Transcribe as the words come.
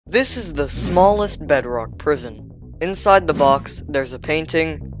This is the smallest bedrock prison. Inside the box, there's a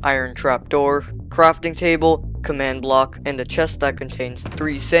painting, iron trapdoor, crafting table, command block, and a chest that contains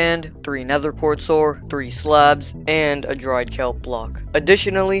 3 sand, 3 nether quartz ore, 3 slabs, and a dried kelp block.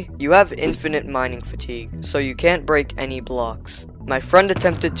 Additionally, you have infinite mining fatigue, so you can't break any blocks. My friend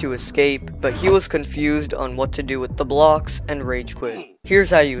attempted to escape, but he was confused on what to do with the blocks and rage quit.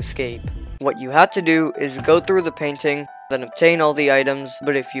 Here's how you escape. What you had to do is go through the painting, then obtain all the items,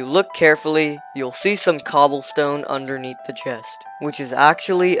 but if you look carefully, you'll see some cobblestone underneath the chest, which is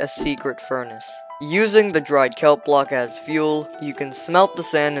actually a secret furnace. Using the dried kelp block as fuel, you can smelt the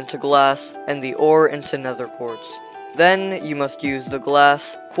sand into glass and the ore into nether quartz. Then, you must use the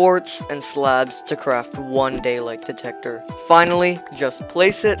glass, quartz, and slabs to craft 1 daylight detector. Finally, just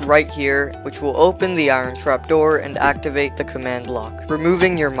place it right here, which will open the iron trapdoor and activate the command block,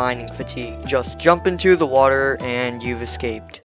 removing your mining fatigue. Just jump into the water and you've escaped.